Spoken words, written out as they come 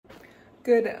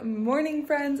Good morning,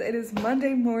 friends. It is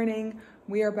Monday morning.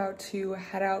 We are about to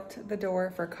head out the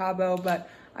door for Cabo, but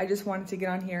I just wanted to get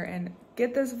on here and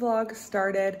get this vlog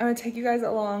started. I'm gonna take you guys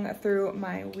along through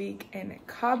my week in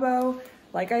Cabo.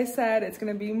 Like I said, it's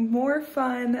gonna be more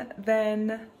fun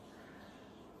than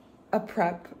a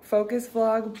prep focus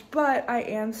vlog, but I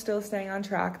am still staying on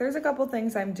track. There's a couple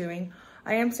things I'm doing.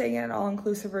 I am staying at an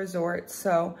all-inclusive resort,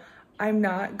 so I'm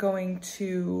not going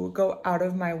to go out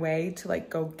of my way to like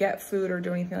go get food or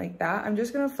do anything like that. I'm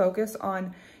just gonna focus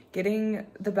on getting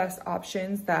the best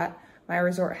options that my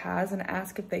resort has and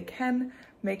ask if they can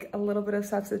make a little bit of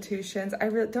substitutions. I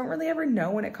don't really ever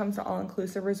know when it comes to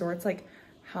all-inclusive resorts, like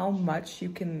how much you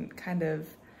can kind of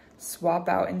swap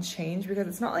out and change, because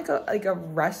it's not like a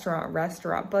restaurant,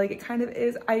 but like it kind of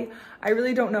is. I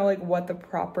really don't know like what the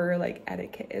proper like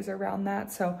etiquette is around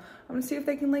that. So I'm gonna see if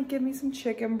they can like give me some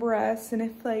chicken breasts, and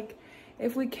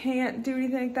if we can't do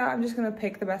anything like that, I'm just gonna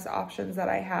pick the best options that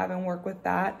I have and work with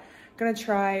that. I'm gonna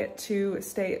try to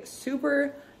stay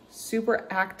super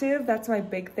active. That's my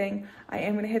big thing. I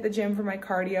am gonna hit the gym for my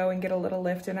cardio and get a little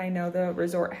lift in. I know the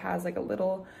resort has like a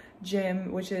little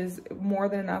gym, which is more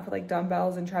than enough with like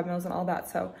dumbbells and treadmills and all that.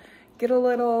 So get a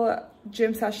little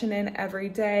gym session in every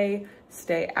day,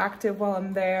 stay active while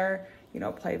I'm there, you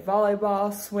know, play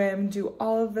volleyball, swim, do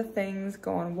all of the things,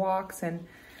 go on walks, and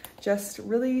just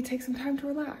really take some time to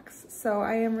relax. So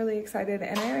I am really excited,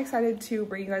 and I am excited to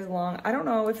bring you guys along. I don't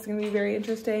know if it's gonna be very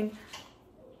interesting.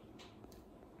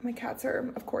 My cats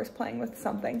are, of course, playing with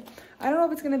something. I don't know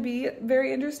if it's gonna be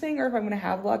very interesting or if I'm gonna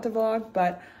have a lot to vlog,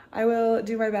 but I will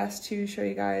do my best to show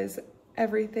you guys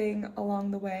everything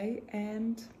along the way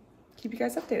and keep you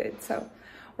guys updated. So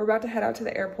we're about to head out to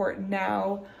the airport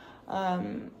now.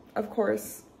 Of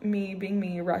course, me being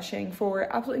me, rushing for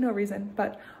absolutely no reason,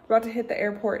 but we're about to hit the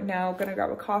airport now. Gonna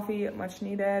grab a coffee, much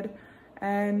needed.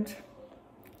 And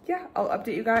yeah, I'll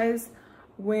update you guys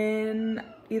when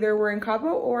either we're in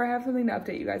Cabo or I have something to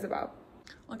update you guys about.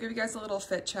 I'll give you guys a little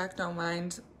fit check. Don't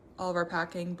mind all of our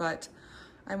packing, but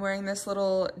I'm wearing this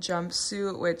little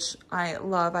jumpsuit, which I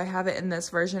love. I have it in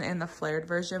this version and the flared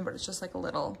version, but it's just like a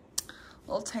little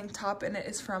tank top, and it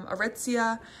is from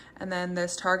Aritzia. And then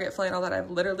this Target flannel that I've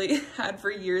literally had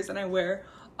for years and I wear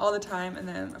all the time. And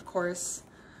then of course,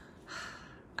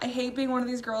 I hate being one of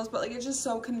these girls, but like it's just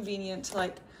so convenient to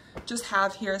like just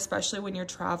have here, especially when you're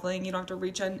traveling. You don't have to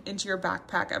reach into your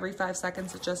backpack every 5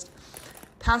 seconds. It's just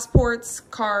passports,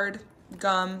 card,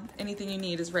 gum, anything you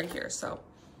need is right here. So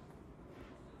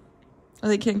I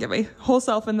really can't get my whole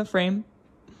self in the frame.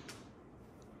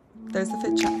 There's the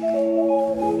fit check.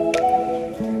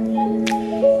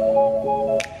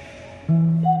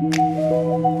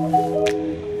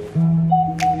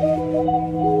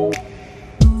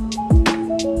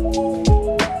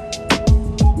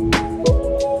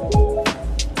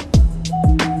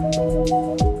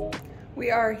 We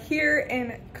are here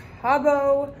in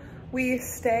Cabo. We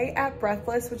stay at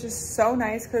Breathless, which is so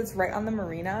nice because it's right on the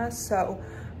marina. So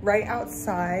right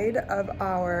outside of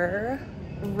our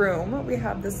room, we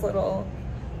have this little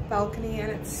balcony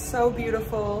and it's so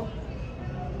beautiful.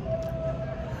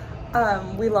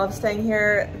 We love staying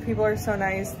here. The people are so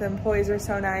nice. The employees are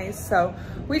so nice. So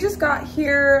we just got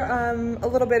here a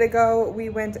little bit ago. We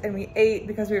went and we ate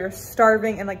because we were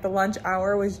starving, and like the lunch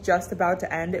hour was just about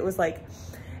to end. It was like,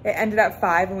 it ended at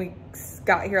 5 and we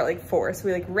got here at like 4. So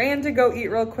we like ran to go eat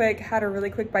real quick, had a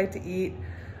really quick bite to eat.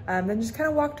 Then just kind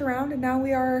of walked around, and now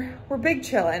we're big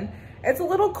chillin'. It's a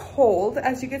little cold,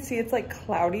 as you can see. It's like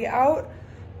cloudy out,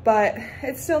 but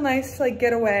it's still nice to like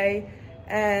get away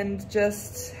and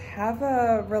just have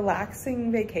a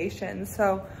relaxing vacation.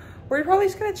 So we're probably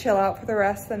just gonna chill out for the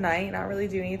rest of the night, not really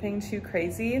do anything too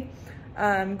crazy.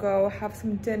 Go have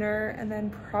some dinner, and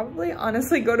then probably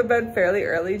honestly go to bed fairly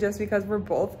early, just because we're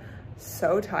both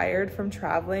so tired from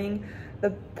traveling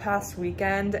the past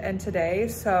weekend and today.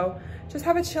 So just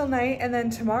have a chill night, and then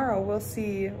tomorrow we'll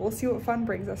see what fun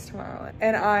brings us tomorrow,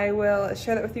 and I will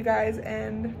share that with you guys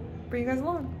and bring you guys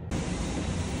along.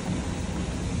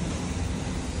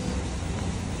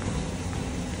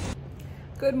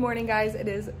 Good morning, guys. It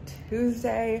is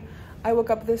Tuesday. I woke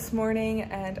up this morning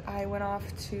and I went off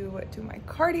to do my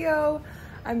cardio.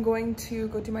 I'm going to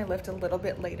go do my lift a little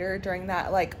bit later during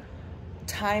that like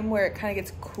time where it kind of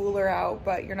gets cooler out,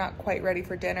 but you're not quite ready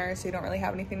for dinner, so you don't really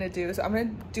have anything to do. So I'm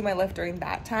gonna do my lift during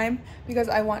that time because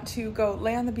I want to go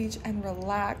lay on the beach and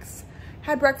relax.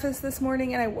 Had breakfast this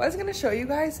morning, and I was gonna show you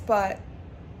guys, but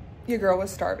your girl was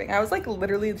starving. I was like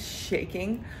literally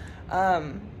shaking.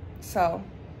 So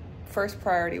first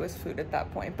priority was food at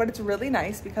that point. But it's really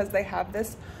nice because they have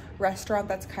this restaurant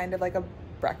that's kind of like a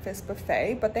breakfast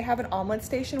buffet, but they have an omelet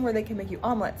station where they can make you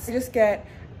omelets. You just get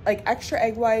like extra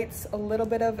egg whites, a little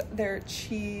bit of their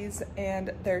cheese,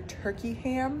 and their turkey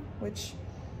ham, which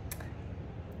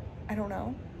I don't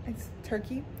know. It's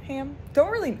turkey ham. Don't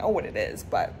really know what it is,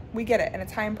 but we get it, and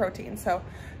it's high in protein. So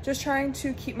just trying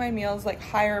to keep my meals like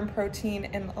higher in protein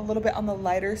and a little bit on the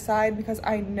lighter side, because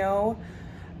I know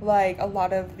like a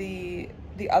lot of the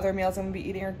other meals I'm gonna be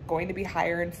eating are going to be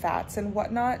higher in fats and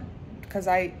whatnot, because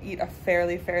I eat a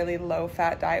fairly low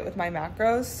fat diet with my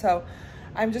macros. So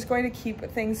I'm just going to keep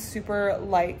things super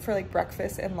light for like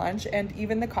breakfast and lunch. And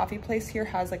even the coffee place here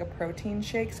has like a protein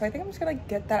shake. So I think I'm just gonna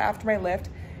get that after my lift,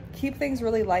 keep things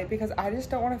really light, because I just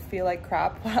don't want to feel like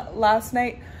crap. Last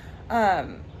night,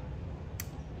 I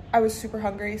was super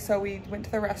hungry. So we went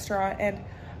to the restaurant, and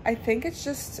I think it's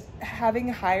just having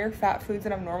higher fat foods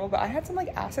than I'm normal, but I had some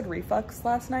like acid reflux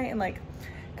last night and like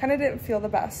kind of didn't feel the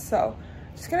best. So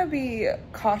just gonna be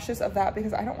cautious of that,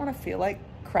 because I don't want to feel like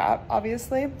crap.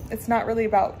 Obviously it's not really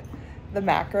about the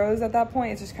macros at that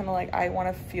point. It's just kind of like I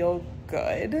want to feel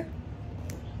good.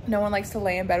 No one likes to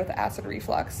lay in bed with acid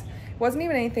reflux. It wasn't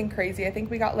even anything crazy. I think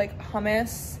we got like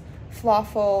hummus,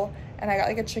 falafel, and I got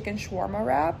like a chicken shawarma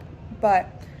wrap, but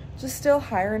just still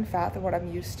higher in fat than what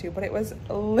I'm used to. But it was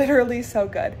literally so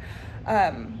good.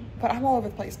 But I'm all over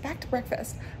the place. Back to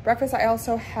breakfast. Breakfast, I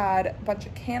also had a bunch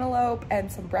of cantaloupe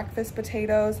and some breakfast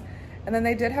potatoes. And then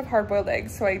they did have hard-boiled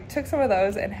eggs, so I took some of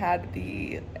those and had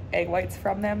the egg whites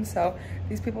from them. So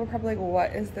these people are probably like,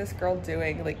 what is this girl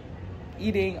doing? Like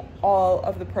eating all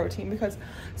of the protein, because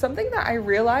something that I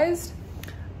realized,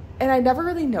 and I never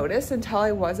really noticed until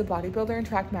I was a bodybuilder and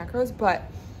tracked macros, but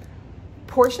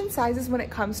portion sizes when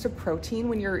it comes to protein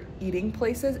when you're eating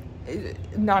places,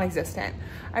 non-existent.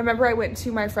 I remember I went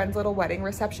to my friend's little wedding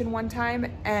reception one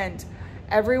time, and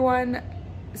everyone,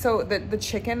 so the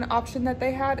chicken option that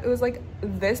they had, it was like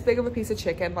this big of a piece of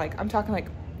chicken. Like I'm talking like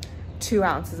 2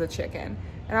 ounces of chicken.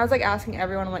 And I was like asking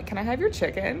everyone, I'm like, can I have your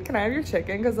chicken? Can I have your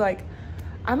chicken? Cause like,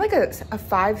 I'm like a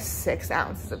 5-6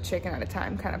 ounces of chicken at a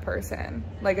time kind of person.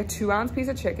 Like a 2 ounce piece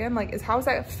of chicken, like how is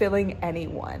that filling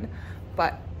anyone?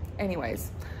 But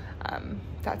anyways,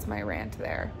 that's my rant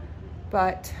there.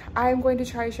 But I'm going to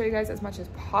try to show you guys as much as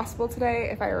possible today.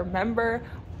 If I remember,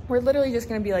 we're literally just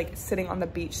gonna be like sitting on the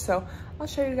beach. So I'll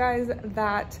show you guys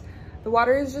that. The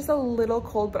water is just a little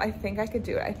cold, but I think I could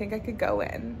do it. I think I could go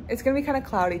in. It's gonna be kind of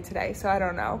cloudy today, so I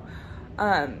don't know.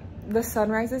 The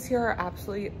sunrises here are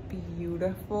absolutely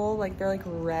beautiful. Like they're like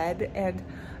red, and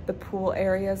the pool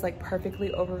area is like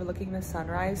perfectly overlooking the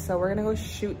sunrise. So we're gonna go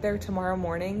shoot there tomorrow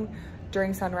morning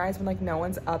during sunrise when like no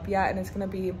one's up yet. And it's gonna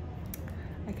be,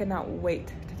 I cannot wait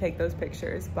to take those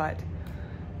pictures. But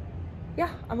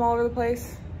yeah, I'm all over the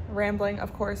place, rambling.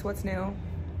 Of course, what's new?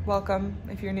 Welcome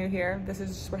if you're new here. This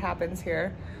is just what happens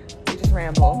here. We just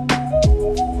ramble.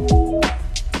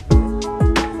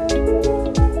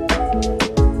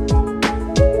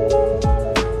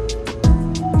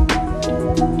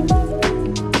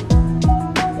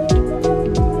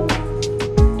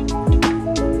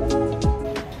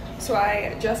 So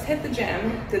I just hit the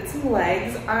gym, did some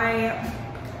legs. I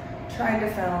tried to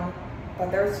film,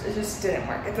 but it just didn't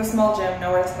work. It's a small gym,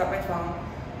 nowhere to set up my phone.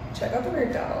 Check out the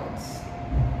weird dogs.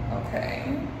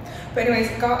 Okay. But anyways,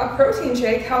 got a protein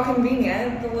shake. How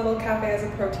convenient. The little cafe has a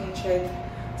protein shake.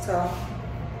 So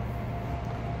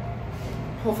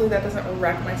hopefully that doesn't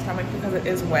wreck my stomach, because it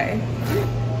is way.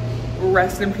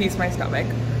 Rest in peace, my stomach.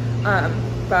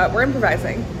 But we're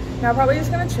improvising. Now probably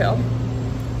just gonna chill.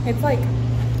 It's like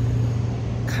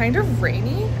kind of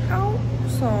rainy out,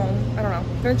 so I don't know.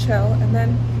 I'm gonna chill and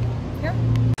then, yeah.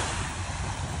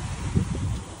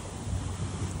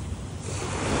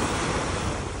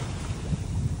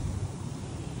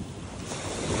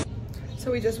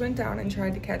 So we just went down and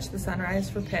tried to catch the sunrise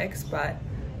for pics, but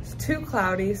it's too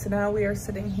cloudy. So now we are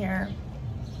sitting here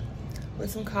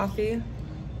with some coffee,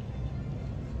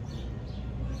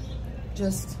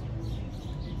 just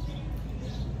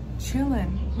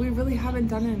chilling. We really haven't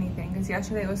done anything because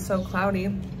yesterday it was so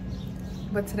cloudy,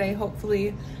 but today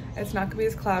hopefully it's not gonna be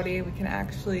as cloudy. We can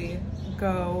actually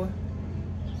go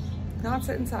not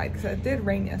sit inside, because it did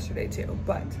rain yesterday too.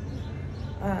 But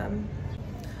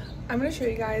I'm gonna show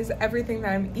you guys everything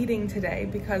that I'm eating today,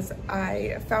 because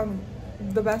I found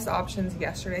the best options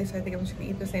yesterday. So I think I'm just gonna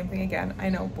eat the same thing again. I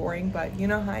know, boring, but you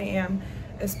know how I am,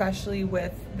 especially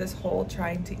with this whole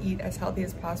trying to eat as healthy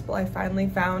as possible. I finally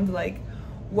found like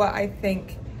what I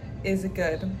think is a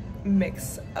good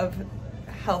mix of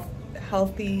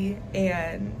healthy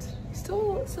and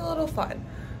still a little fun.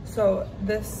 So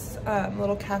this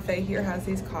little cafe here has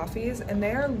these coffees, and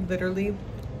they are literally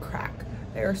crack.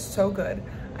 They are so good.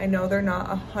 I know they're not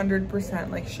 100%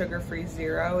 like sugar-free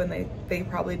zero, and they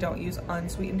probably don't use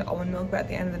unsweetened almond milk, but at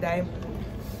the end of the day,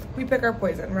 we pick our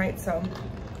poison, right? So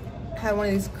I had one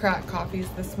of these crack coffees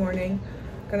this morning.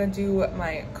 Gonna do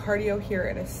my cardio here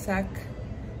in a sec,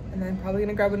 and then probably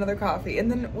gonna grab another coffee.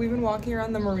 And then we've been walking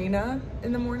around the marina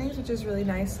in the mornings, which is really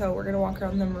nice. So we're gonna walk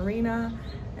around the marina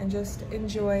and just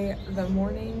enjoy the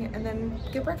morning and then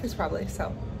get breakfast probably,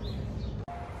 so.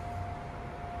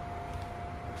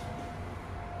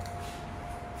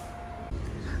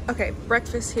 Okay,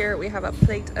 breakfast here. We have a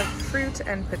plate of fruit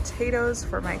and potatoes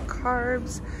for my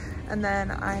carbs. And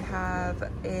then I have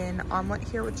an omelet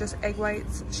here with just egg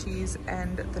whites, cheese,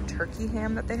 and the turkey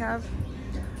ham that they have.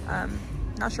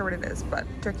 Not sure what it is, but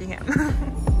turkey ham.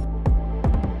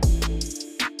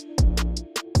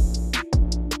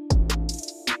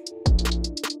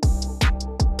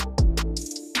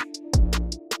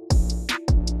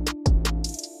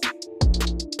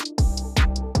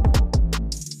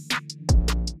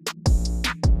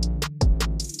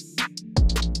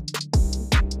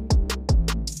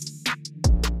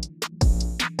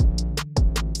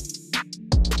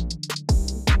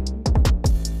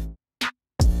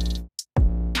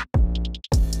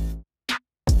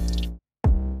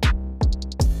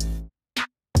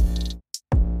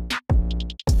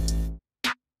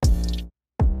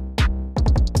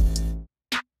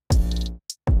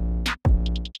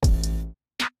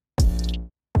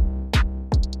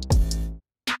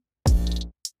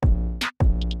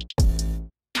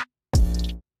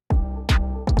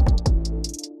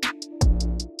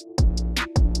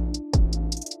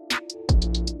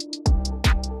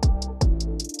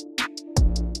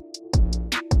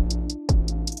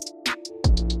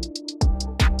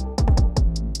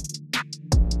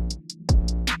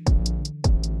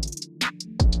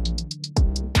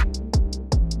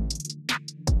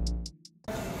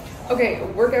 Okay,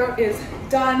 workout is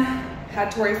done.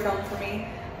 Had Tori film for me,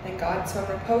 thank God. So I'm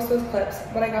gonna post those clips.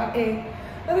 But I got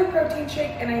another protein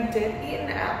shake, and I did eat an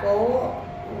apple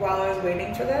while I was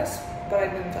waiting for this, but I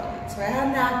didn't film it. So I had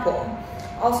an apple.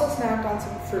 Also snacked on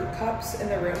some fruit cups in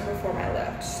the room before my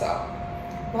lift. So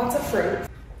lots of fruit.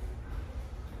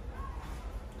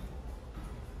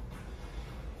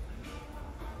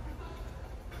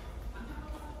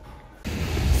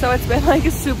 So it's been like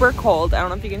super cold. I don't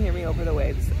know if you can hear me over the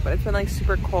waves, but it's been like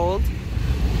super cold.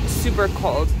 Super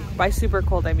cold. By super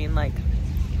cold, I mean like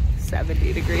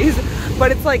 70 degrees,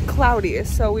 but it's like cloudy.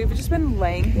 So we've just been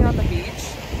laying here on the beach,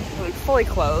 like fully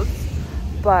clothed,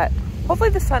 but hopefully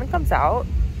the sun comes out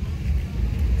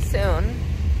soon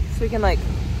so we can like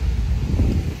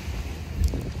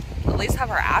at least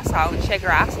have our ass out and shake our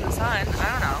ass in the sun. I don't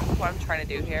know what I'm trying to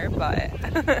do here, but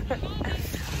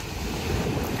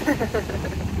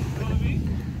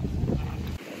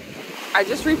I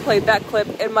just replayed that clip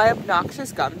and my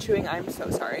obnoxious gum chewing. I'm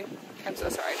so sorry. I'm so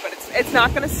sorry, but it's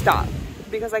not gonna stop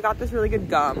because I got this really good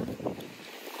gum.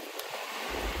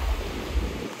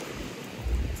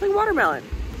 It's like watermelon.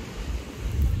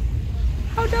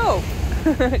 How dope.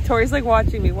 Tori's like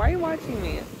watching me. Why are you watching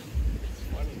me?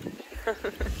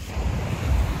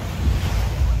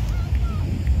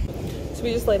 So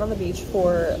we just laid on the beach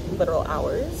for literal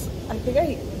hours. I think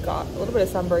I got a little bit of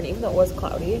sunburn even though it was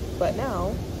cloudy, but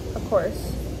now, of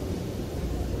course,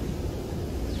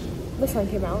 the sun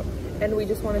came out and we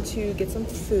just wanted to get some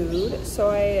food.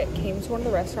 So I came to one of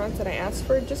the restaurants and I asked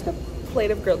for just a plate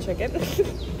of grilled chicken.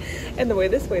 And the way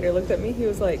this waiter looked at me, he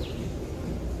was like,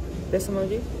 "This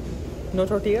emoji? No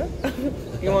tortilla?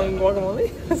 You want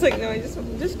guacamole?" I was like, "No,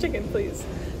 just chicken, please."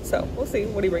 So we'll see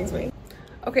what he brings me.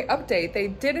 Okay, update. They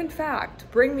did in fact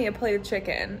bring me a plate of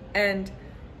chicken and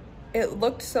it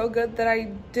looked so good that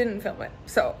I didn't film it.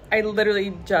 So I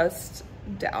literally just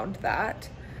downed that.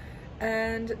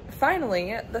 And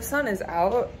finally, the sun is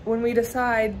out. When we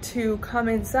decide to come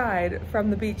inside from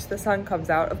the beach, the sun comes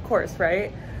out, of course,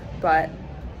 right? But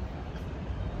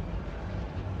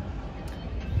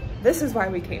this is why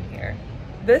we came here.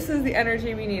 This is the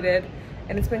energy we needed.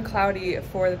 And it's been cloudy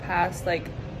for the past like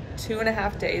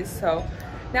 2.5 days. So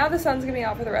now the sun's gonna be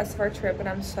out for the rest of our trip and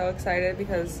I'm so excited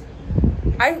because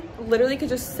I literally could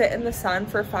just sit in the sun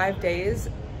for 5 days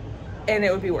and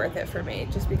it would be worth it for me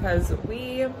just because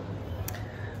we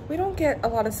don't get a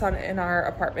lot of sun in our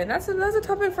apartment. That's a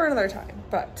topic for another time,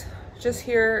 but just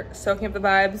here soaking up the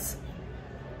vibes,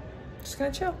 just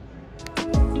gonna chill.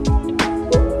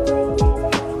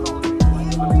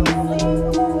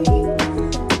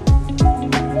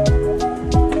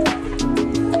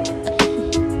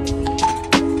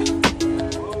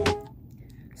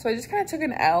 So I just kind of took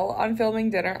an L on filming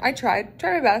dinner. I tried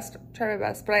my best,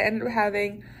 but I ended up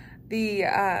having the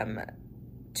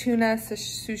tuna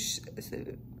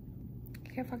sushi.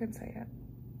 I can't fucking say it.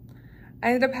 I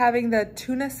ended up having the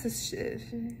tuna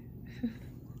sushi.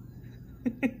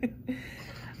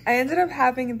 I ended up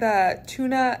having the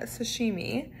tuna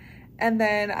sashimi, and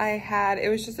then it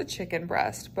was just a chicken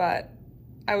breast, but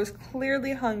I was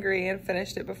clearly hungry and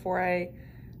finished it before I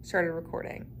started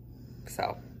recording.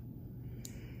 So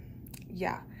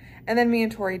yeah. And then me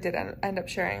and Tori did end up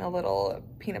sharing a little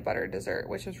peanut butter dessert,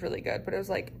 which was really good, but it was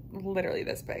like literally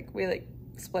this big. We like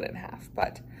split it in half,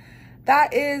 but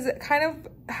that is kind of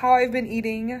how I've been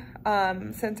eating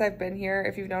since I've been here.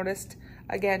 If you've noticed,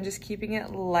 again, just keeping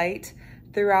it light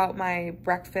throughout my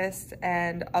breakfast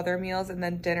and other meals, and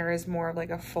then dinner is more of like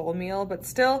a full meal, but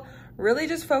still really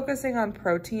just focusing on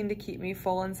protein to keep me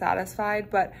full and satisfied,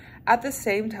 but at the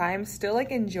same time still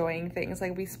like enjoying things.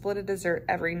 Like we split a dessert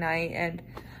every night, and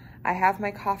I have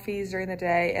my coffees during the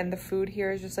day, and the food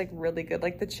here is just like really good.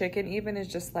 Like the chicken even is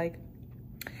just like,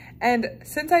 and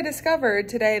since I discovered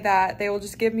today that they will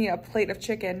just give me a plate of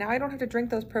chicken, now I don't have to drink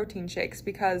those protein shakes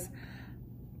because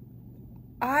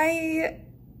I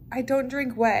don't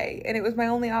drink whey, and it was my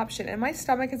only option, and my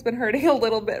stomach has been hurting a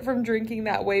little bit from drinking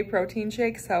that whey protein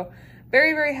shake. So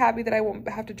very, very happy that I won't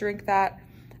have to drink that.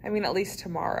 I mean, at least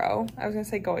tomorrow. I was gonna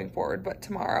say going forward, but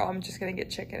tomorrow I'm just gonna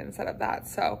get chicken instead of that.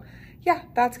 So yeah,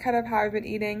 that's kind of how I've been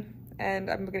eating, and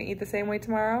I'm gonna eat the same way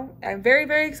tomorrow. I'm very,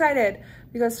 very excited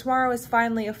because tomorrow is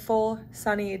finally a full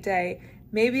sunny day.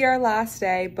 Maybe our last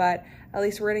day, but at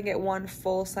least we're gonna get one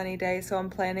full sunny day. So I'm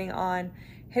planning on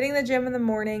hitting the gym in the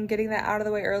morning, getting that out of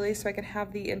the way early so I can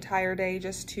have the entire day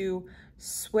just to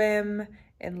swim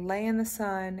and lay in the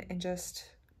sun and just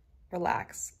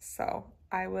relax. So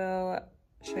I will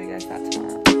show you guys that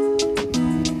tomorrow.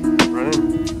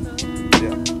 Running?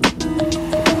 Yeah.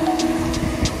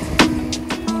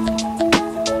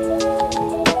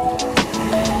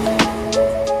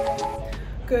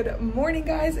 Good morning,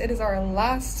 guys. It is our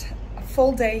last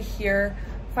full day here.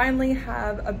 Finally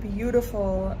have a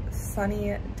beautiful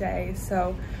sunny day.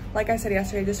 So like I said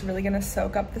yesterday, just really gonna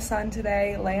soak up the sun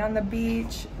today, lay on the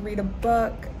beach, read a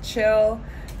book, chill,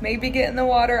 maybe get in the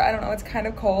water. I don't know, it's kind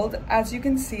of cold. As you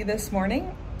can see this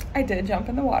morning, I did jump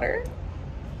in the water.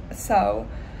 So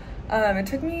it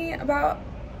took me about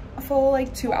a full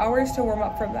like 2 hours to warm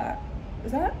up from that.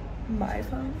 Is that my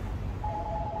phone?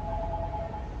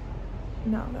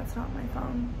 No, that's not my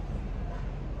phone.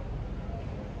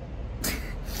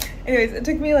 Anyways, it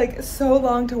took me like so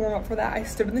long to warm up for that. I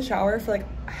stood in the shower for like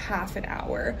half an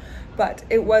hour, but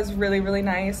it was really, really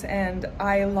nice, and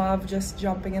I love just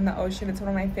jumping in the ocean. It's one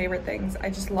of my favorite things. I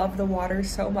just love the water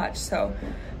so much, so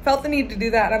felt the need to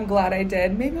do that. I'm glad I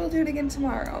did. Maybe we'll do it again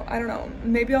tomorrow. I don't know.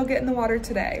 Maybe I'll get in the water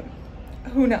today.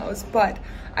 Who knows? But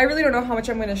I really don't know how much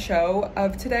I'm going to show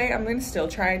of today. I'm going to still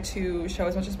try to show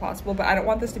as much as possible, but I don't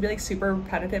want this to be like super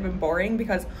repetitive and boring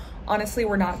because honestly,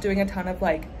 we're not doing a ton of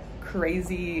like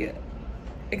crazy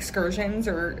excursions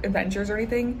or adventures or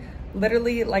anything.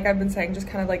 Literally, like I've been saying, just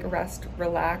kind of like rest,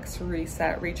 relax,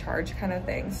 reset, recharge kind of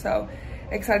thing. So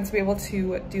excited to be able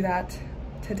to do that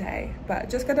today, but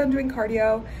just got done doing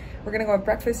cardio. We're gonna go have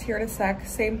breakfast here in a sec.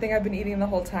 Same thing I've been eating the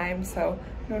whole time, so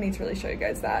no need to really show you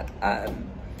guys that.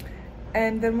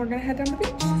 And then we're gonna head down to the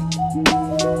beach.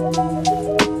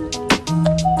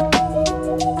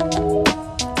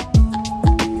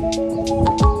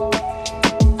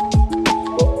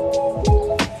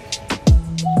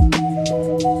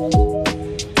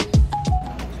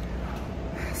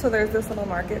 So there's this little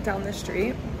market down the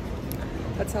street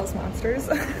that sells monsters.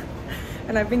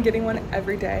 And I've been getting one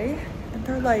every day, and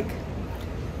they're like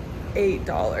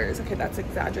 $8. Okay, that's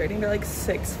exaggerating. They're like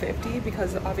 $6.50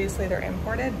 because obviously they're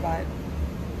imported, but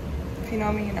if you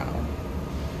know me, you know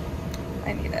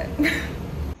I need it.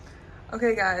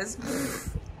 Okay, guys,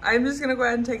 I'm just gonna go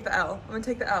ahead and take the L. I'm gonna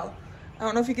take the L. I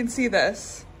don't know if you can see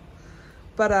this,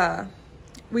 but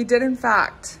we did in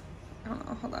fact, I don't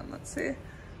know, hold on, let's see.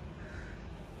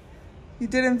 We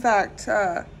did in fact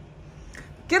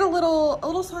get a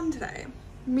little sun today.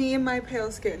 Me and my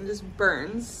pale skin just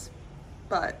burns,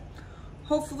 but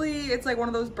hopefully it's like one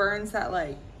of those burns that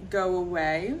like go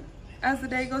away as the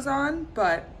day goes on,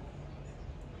 but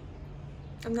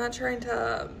I'm not trying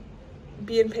to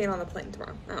be in pain on the plane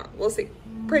tomorrow. I don't know, we'll see.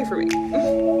 Pray for me.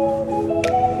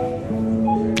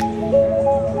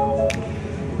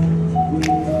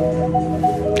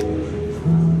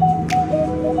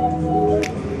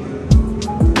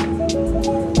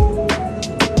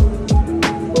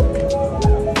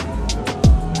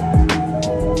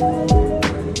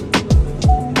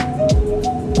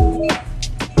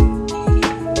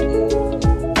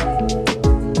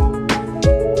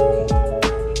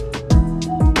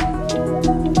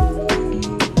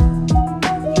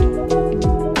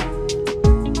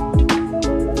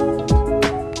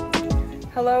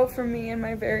 Hello from me and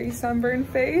my very sunburned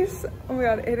face. Oh my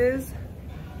god, it is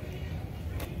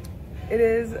It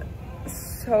is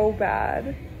so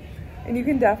bad. And you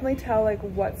can definitely tell like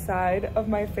what side of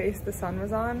my face the sun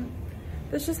was on.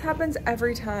 This just happens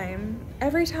every time.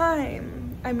 Every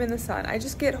time I'm in the sun, I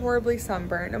just get horribly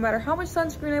sunburnt. No matter how much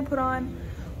sunscreen I put on,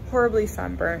 horribly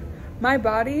sunburnt. My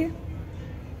body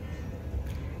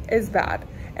is bad.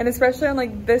 And especially on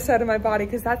like this side of my body,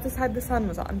 because that's the side the sun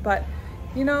was on. But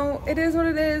you know, it is what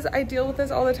it is. I deal with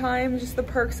this all the time. Just the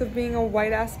perks of being a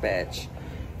white ass bitch.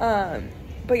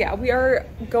 But yeah, we are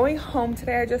going home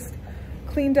today. I just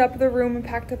cleaned up the room and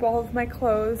packed up all of my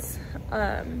clothes.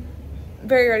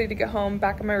 Very ready to get home,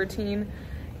 back in my routine.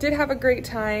 Did have a great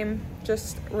time,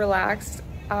 just relaxed.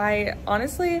 I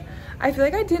honestly, I feel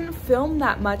like I didn't film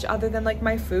that much other than like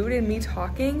my food and me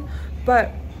talking,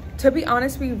 but to be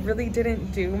honest, we really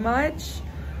didn't do much.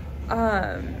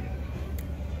 I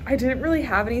didn't really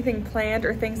have anything planned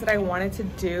or things that I wanted to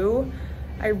do.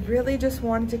 I really just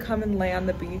wanted to come and lay on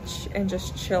the beach and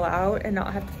just chill out and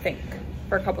not have to think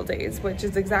for a couple days, which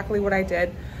is exactly what I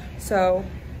did. So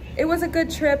it was a good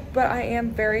trip, but I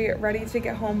am very ready to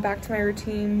get home, back to my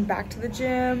routine, back to the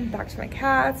gym, back to my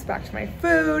cats, back to my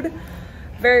food.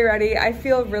 Very ready. I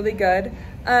feel really good.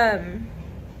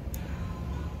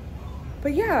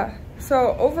 But yeah,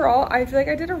 so overall, I feel like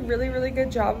I did a really, really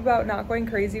good job about not going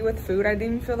crazy with food. I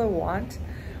didn't feel the want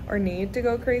or need to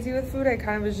go crazy with food. I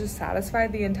kind of was just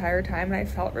satisfied the entire time, and I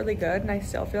felt really good, and I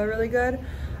still feel really good.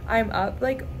 I'm up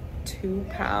like 2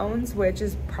 pounds, which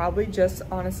is probably just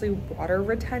honestly water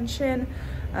retention.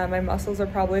 My muscles are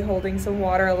probably holding some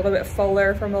water, a little bit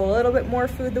fuller from a little bit more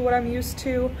food than what I'm used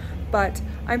to, but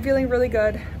I'm feeling really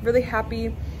good, really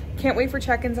happy. Can't wait for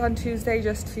check-ins on Tuesday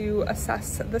just to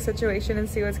assess the situation and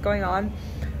see what's going on.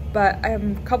 But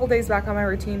I'm a couple days back on my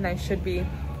routine, and I should be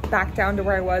back down to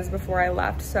where I was before I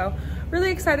left. So really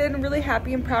excited and really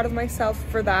happy and proud of myself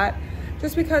for that.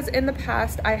 Just because in the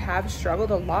past I have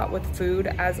struggled a lot with food,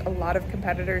 as a lot of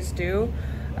competitors do,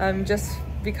 just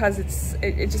because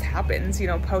it just happens, you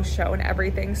know, post-show and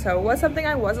everything. So it was something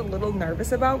I was a little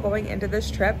nervous about going into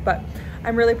this trip, but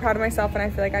I'm really proud of myself, and I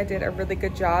feel like I did a really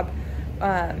good job.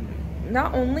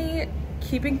 Not only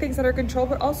keeping things under control,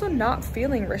 but also not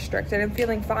feeling restricted and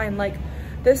feeling fine. Like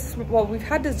this, well, we've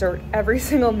had dessert every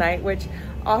single night, which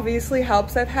obviously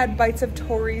helps. I've had bites of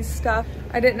Tori's stuff.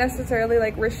 I didn't necessarily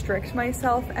like restrict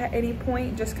myself at any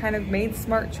point, just kind of made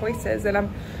smart choices, and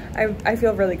I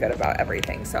feel really good about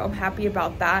everything. So I'm happy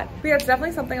about that. But yeah, it's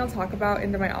definitely something I'll talk about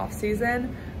into my off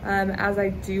season, as I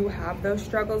do have those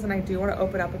struggles, and I do want to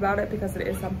open up about it because it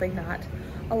is something that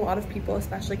a lot of people,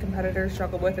 especially competitors,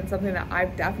 struggle with, and something that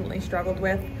I've definitely struggled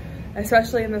with,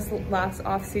 especially in this last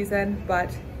off season.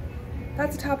 But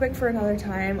that's a topic for another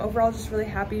time. Overall, just really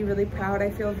happy, really proud. I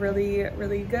feel really,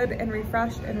 really good and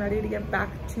refreshed and ready to get back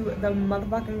to the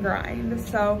motherfucking grind.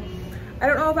 So I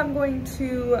don't know if I'm going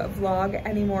to vlog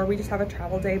anymore. We just have a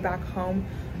travel day back home.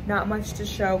 Not much to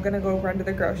show. Gonna go run to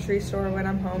the grocery store when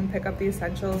I'm home, pick up the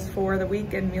essentials for the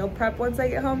week, and meal prep once I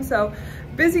get home. So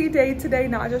busy day today,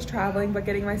 not just traveling, but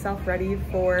getting myself ready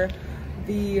for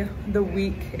the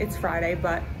week. It's Friday,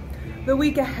 but the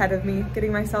week ahead of me,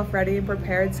 getting myself ready and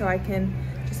prepared so I can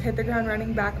just hit the ground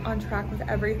running, back on track with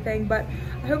everything. But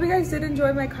I hope you guys did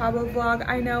enjoy my Cabo vlog.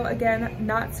 I know, again,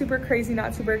 not super crazy,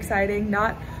 not super exciting,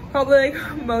 not probably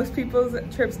like most people's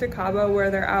trips to Cabo where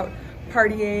they're out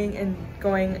partying and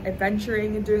going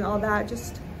adventuring and doing all that.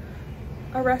 Just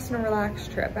a rest and a relax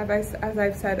trip, as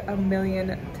I've said a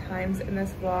million times in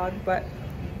this vlog. But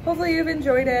hopefully you've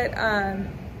enjoyed it.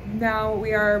 Now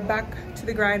we are back to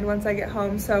the grind once I get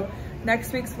home, so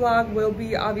next week's vlog will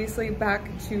be obviously back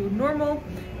to normal,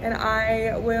 and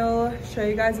I will show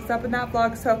you guys what's up in that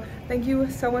vlog. So thank you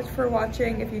so much for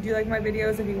watching. If you do like my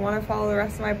videos, if you want to follow the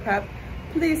rest of my prep,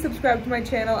 please subscribe to my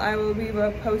channel. I will be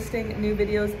posting new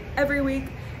videos every week,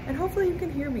 and hopefully you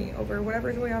can hear me over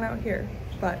whatever's going on out here.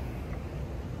 But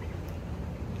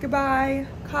goodbye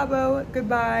Cabo,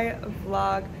 goodbye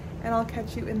vlog, and I'll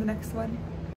catch you in the next one.